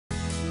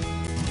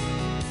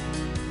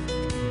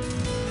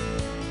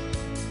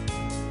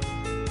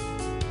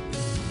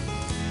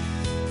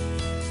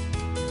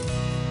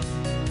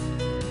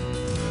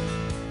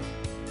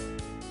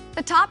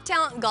The top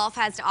talent golf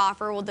has to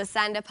offer will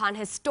descend upon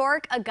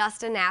historic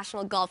Augusta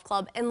National Golf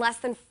Club in less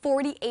than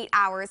 48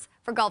 hours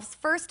for golf's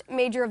first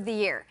major of the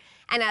year.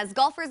 And as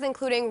golfers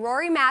including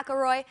Rory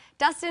McIlroy,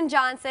 Dustin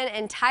Johnson,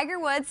 and Tiger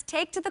Woods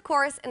take to the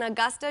course in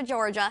Augusta,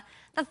 Georgia,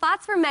 the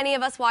thoughts for many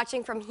of us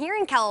watching from here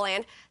in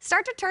KELOLAND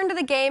start to turn to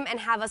the game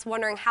and have us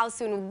wondering how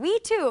soon we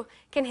too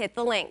can hit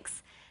the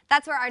links.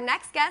 That's where our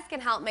next guest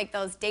can help make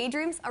those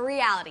daydreams a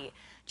reality.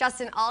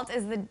 Justin Alt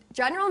is the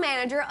general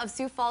manager of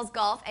Sioux Falls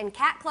Golf, and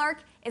Kat Clark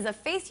is a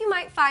face you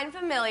might find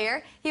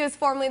familiar. He was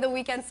formerly the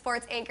weekend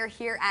sports anchor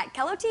here at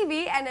KELO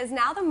TV and is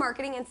now the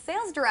marketing and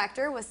sales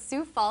director with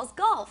Sioux Falls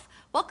Golf.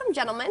 Welcome,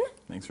 gentlemen.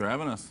 Thanks for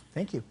having us.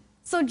 Thank you.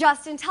 So,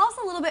 Justin, tell us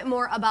a little bit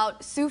more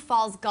about Sioux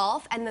Falls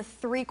Golf and the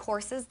 3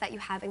 courses that you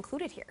have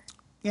included here.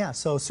 Yeah,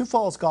 so Sioux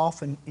Falls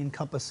Golf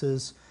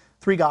encompasses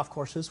 3 golf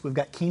courses. We've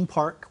got Keene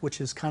Park, which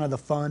is kind of the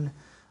fun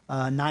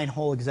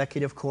 9-hole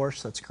executive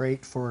course that's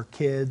great for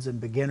kids and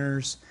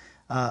beginners.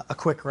 A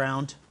quick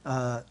round,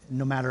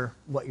 no matter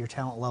what your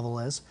talent level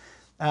is.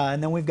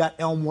 And then we've got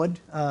Elmwood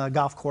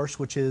Golf Course,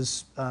 which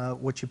is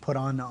what you put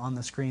on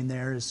the screen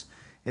there is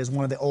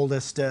one of the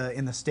oldest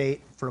in the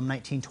state from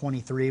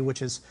 1923,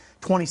 which is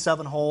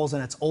 27 holes,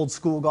 and it's old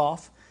school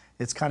golf.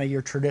 It's kind of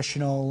your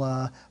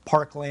traditional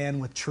parkland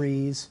with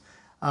trees.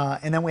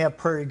 And then we have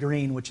Prairie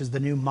Green, which is the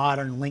new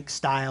modern link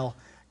style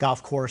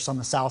golf course on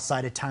the south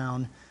side of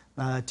town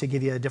to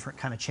give you a different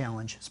kind of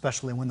challenge,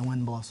 especially when the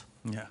wind blows.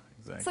 Yeah,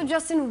 exactly. So,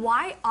 Justin,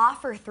 why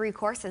offer 3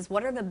 courses?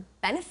 What are the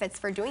benefits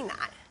for doing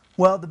that?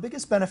 Well, the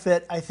biggest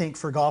benefit, I think,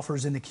 for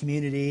golfers in the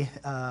community,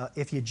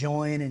 if you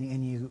join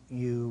and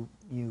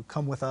you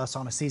come with us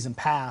on a season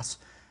pass,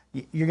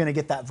 you're going to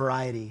get that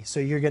variety.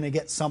 So you're going to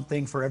get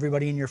something for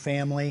everybody in your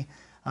family,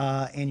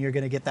 and you're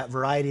going to get that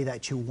variety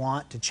that you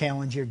want to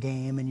challenge your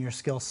game and your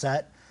skill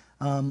set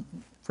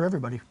for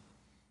everybody.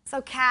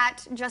 So,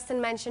 Kat,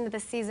 Justin mentioned the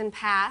season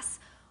pass.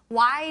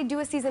 Why do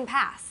a season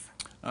pass?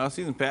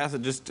 Season pass,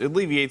 it just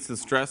alleviates the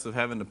stress of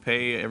having to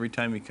pay every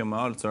time you come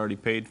out. It's already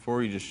paid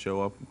for. You just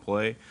show up and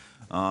play.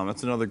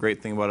 That's another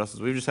great thing about us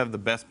is we just have the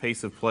best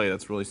pace of play.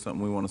 That's really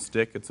something we want to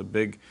stick. It's a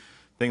big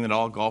thing that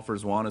all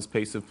golfers want is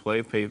pace of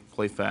play,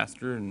 play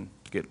faster, and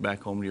get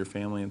back home to your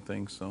family and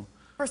things. So,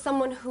 for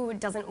someone who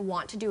doesn't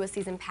want to do a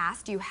season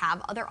pass, do you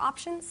have other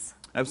options?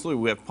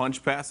 Absolutely. We have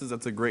punch passes.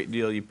 That's a great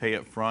deal. You pay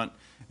up front,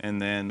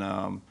 and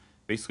then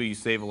basically you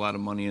save a lot of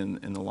money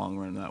in the long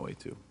run that way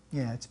too.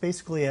 Yeah, it's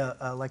basically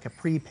like a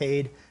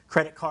prepaid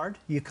credit card.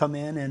 You come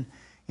in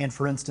and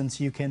for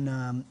instance, you can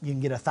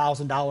get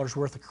 $1,000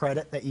 worth of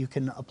credit that you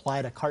can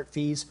apply to cart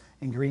fees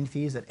and green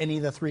fees at any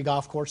of the 3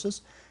 golf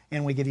courses,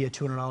 and we give you a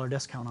 $200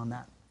 discount on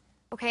that.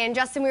 Okay, and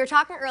Justin, we were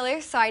talking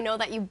earlier, so I know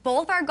that you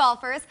both are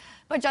golfers,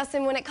 but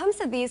Justin, when it comes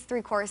to these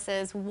 3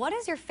 courses, what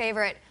is your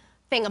favorite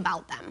thing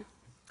about them?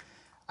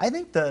 I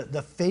think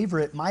the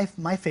favorite, my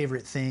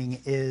favorite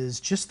thing is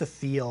just the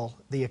feel,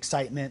 the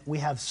excitement. We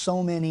have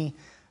so many.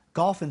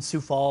 Golf in Sioux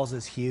Falls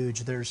is huge.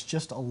 There's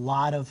just a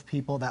lot of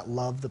people that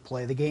love to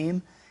play the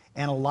game,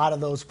 and a lot of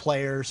those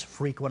players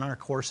frequent our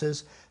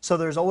courses. So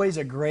there's always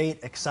a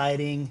great,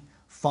 exciting,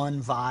 fun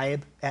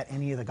vibe at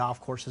any of the golf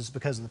courses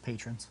because of the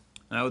patrons.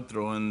 And I would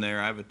throw in there,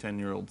 I have a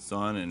 10-year-old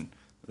son, and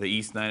the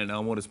East 9 at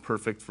Elmwood is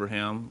perfect for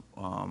him.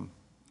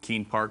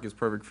 Keene Park is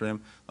perfect for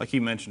him. Like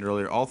he mentioned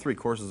earlier, all 3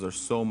 courses are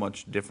so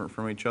much different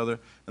from each other,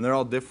 and they're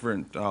all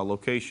different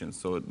locations,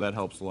 so that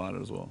helps a lot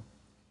as well.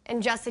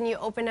 And Justin, you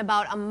opened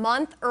about a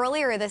month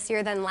earlier this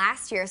year than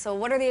last year, so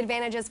what are the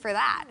advantages for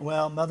that?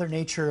 Well, Mother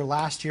Nature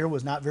last year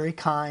was not very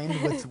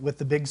kind with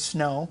the big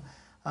snow.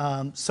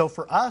 So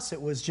for us,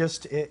 it was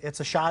just, it's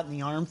a shot in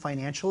the arm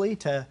financially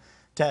to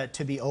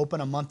be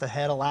open a month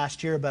ahead of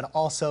last year, but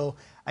also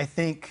I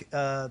think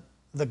the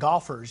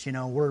golfers, you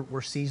know,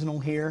 we're seasonal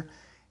here,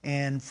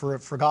 and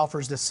for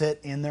golfers to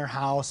sit in their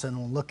house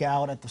and look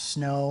out at the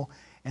snow,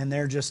 and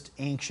they're just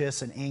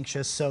anxious.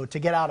 So to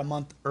get out a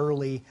month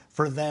early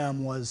for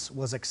them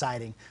was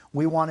exciting.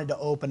 We wanted to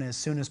open as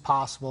soon as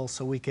possible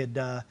so we could,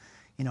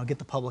 you know, get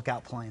the public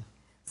out playing.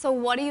 So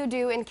what do you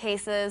do in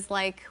cases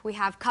like we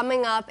have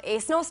coming up a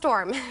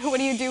snowstorm? What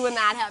do you do when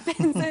that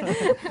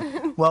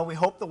happens? Well, we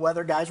hope the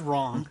weather guy's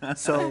wrong.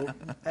 So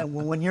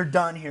when you're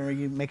done here,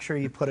 you make sure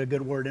you put a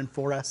good word in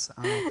for us.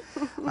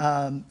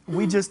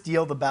 We just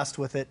deal the best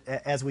with it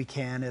as we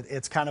can.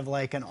 It's kind of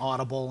like an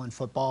audible in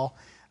football.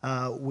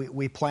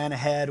 We plan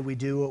ahead, we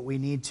do what we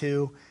need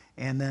to,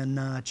 and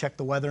then check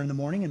the weather in the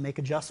morning and make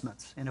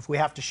adjustments. And if we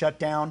have to shut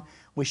down,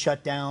 we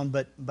shut down,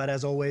 but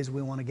as always,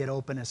 we want to get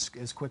open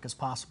as quick as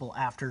possible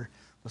after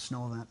the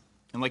snow event.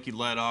 And like you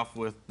led off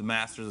with, the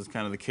Masters is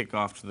kind of the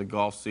kickoff to the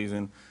golf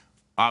season.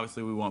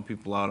 Obviously, we want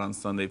people out on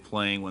Sunday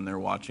playing when they're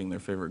watching their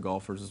favorite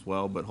golfers as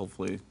well, but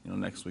hopefully, you know,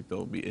 next week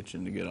they'll be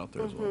itching to get out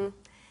there as well.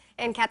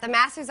 And Kat, the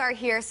Masters are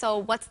here, so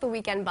what's the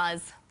weekend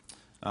buzz?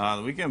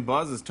 The weekend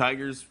buzz is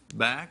Tiger's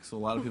back, so a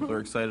lot of people are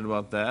excited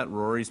about that.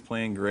 Rory's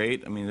playing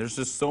great. I mean, there's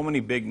just so many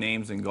big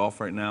names in golf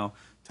right now.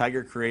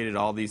 Tiger created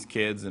all these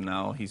kids, and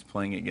now he's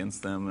playing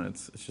against them, and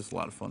it's just a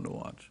lot of fun to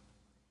watch.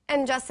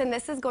 And Justin,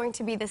 this is going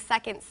to be the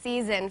 2nd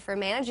season for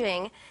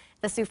managing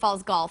the Sioux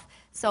Falls Golf.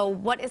 So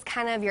what is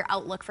kind of your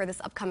outlook for this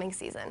upcoming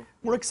season?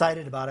 We're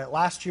excited about it.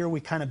 Last year we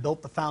kind of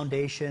built the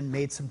foundation,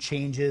 made some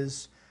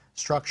changes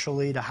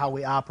structurally to how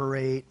we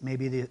operate,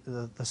 maybe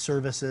the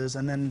services,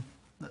 and then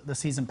the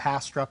season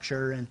pass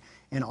structure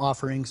and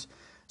offerings.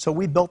 So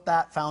we built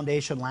that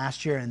foundation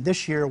last year, and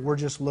this year we're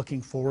just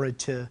looking forward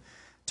to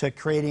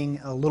creating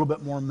a little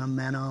bit more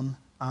momentum.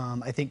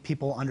 I think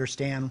people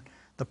understand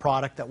the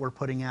product that we're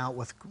putting out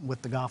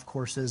with the golf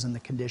courses and the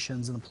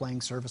conditions and the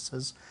playing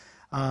surfaces.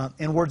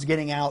 And word's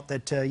getting out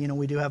that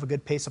we do have a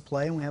good pace of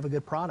play and we have a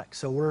good product.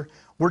 So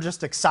we're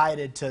just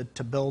excited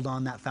to build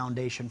on that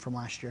foundation from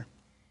last year.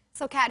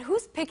 So Kat,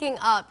 who's picking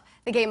up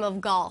the game of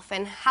golf,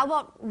 and how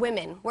about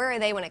women? Where are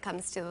they when it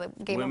comes to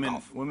the game of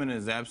golf? Women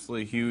is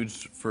absolutely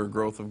huge for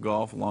growth of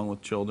golf, along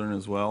with children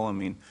as well. I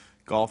mean,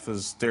 golf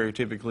is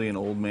stereotypically an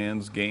old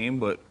man's game,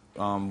 but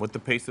with the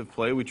pace of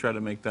play, we try to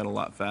make that a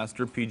lot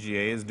faster.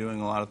 PGA is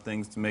doing a lot of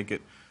things to make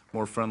it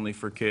more friendly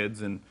for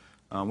kids, and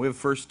we have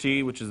First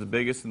Tee, which is the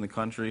biggest in the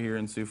country here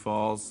in Sioux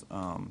Falls.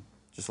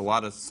 Just a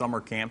lot of summer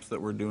camps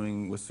that we're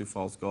doing with Sioux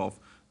Falls Golf,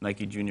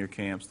 Nike Junior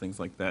camps, things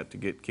like that, to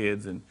get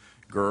kids and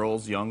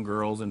girls, young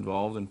girls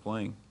involved in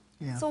playing.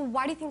 Yeah. So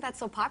why do you think that's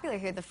so popular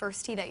here, the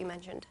First Tee that you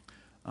mentioned?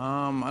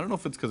 I don't know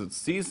if it's because it's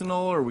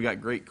seasonal or we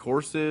got great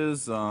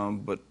courses,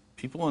 but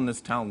people in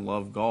this town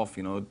love golf.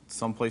 You know,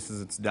 some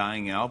places it's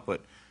dying out,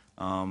 but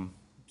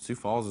Sioux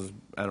Falls is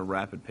at a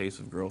rapid pace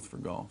of growth for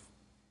golf.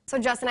 So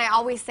Justin, I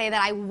always say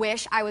that I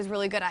wish I was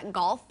really good at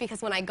golf,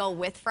 because when I go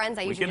with friends,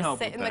 I usually just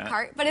sit in the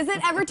cart. But is it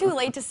ever too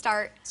late to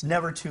start? It's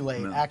never too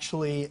late. No.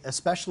 Actually,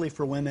 especially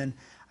for women,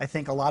 I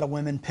think a lot of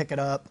women pick it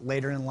up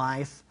later in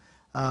life.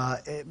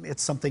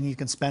 It's something you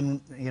can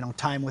spend,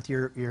 time with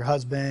your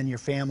husband, your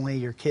family,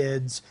 your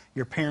kids,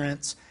 your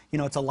parents.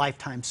 It's a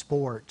lifetime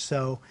sport.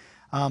 So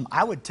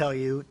I would tell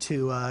you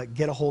to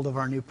get a hold of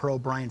our new pro,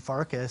 Brian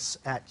Farkas,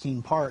 at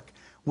Keene Park.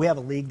 We have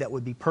a league that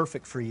would be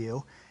perfect for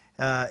you.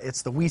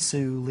 It's the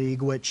WeSue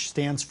League, which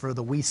stands for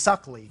the We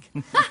Suck League.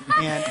 And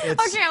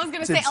it's, okay, I was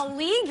going to say a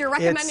league? You're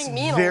recommending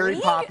me in a league? It's very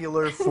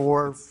popular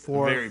for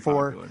Very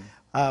popular.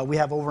 we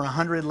have over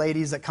 100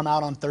 ladies that come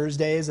out on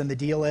Thursdays, and the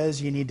deal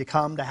is you need to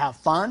come to have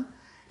fun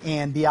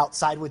and be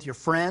outside with your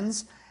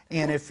friends.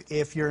 And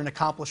if you're an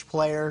accomplished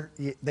player,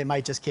 they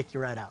might just kick you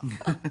right out.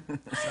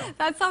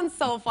 That sounds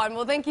so fun.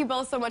 Well, thank you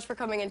both so much for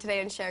coming in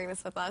today and sharing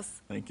this with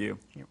us. Thank you.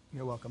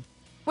 You're welcome.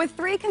 With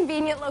 3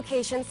 convenient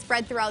locations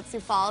spread throughout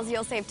Sioux Falls,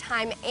 you'll save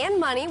time and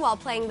money while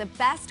playing the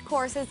best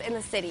courses in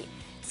the city.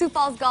 Sioux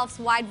Falls Golf's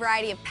wide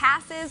variety of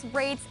passes,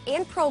 rates,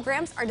 and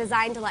programs are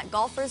designed to let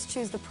golfers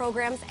choose the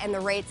programs and the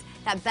rates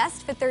that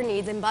best fit their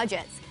needs and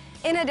budgets.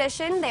 In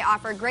addition, they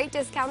offer great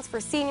discounts for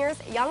seniors,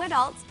 young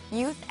adults,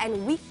 youth,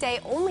 and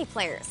weekday-only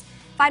players.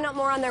 Find out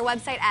more on their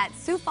website at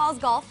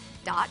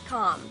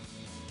SiouxFallsGolf.com.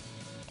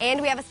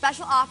 And we have a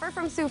special offer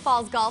from Sioux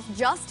Falls Golf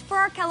just for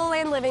our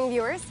KELOLAND Living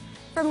viewers.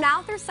 From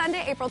now through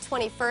Sunday, April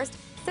 21st,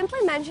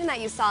 simply mention that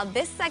you saw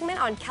this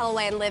segment on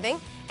KELOLAND Living,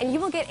 and you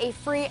will get a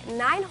free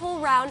 9-hole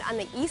round on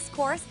the East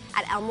Course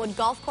at Elmwood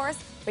Golf Course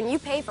when you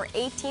pay for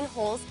 18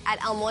 holes at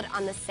Elmwood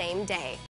on the same day.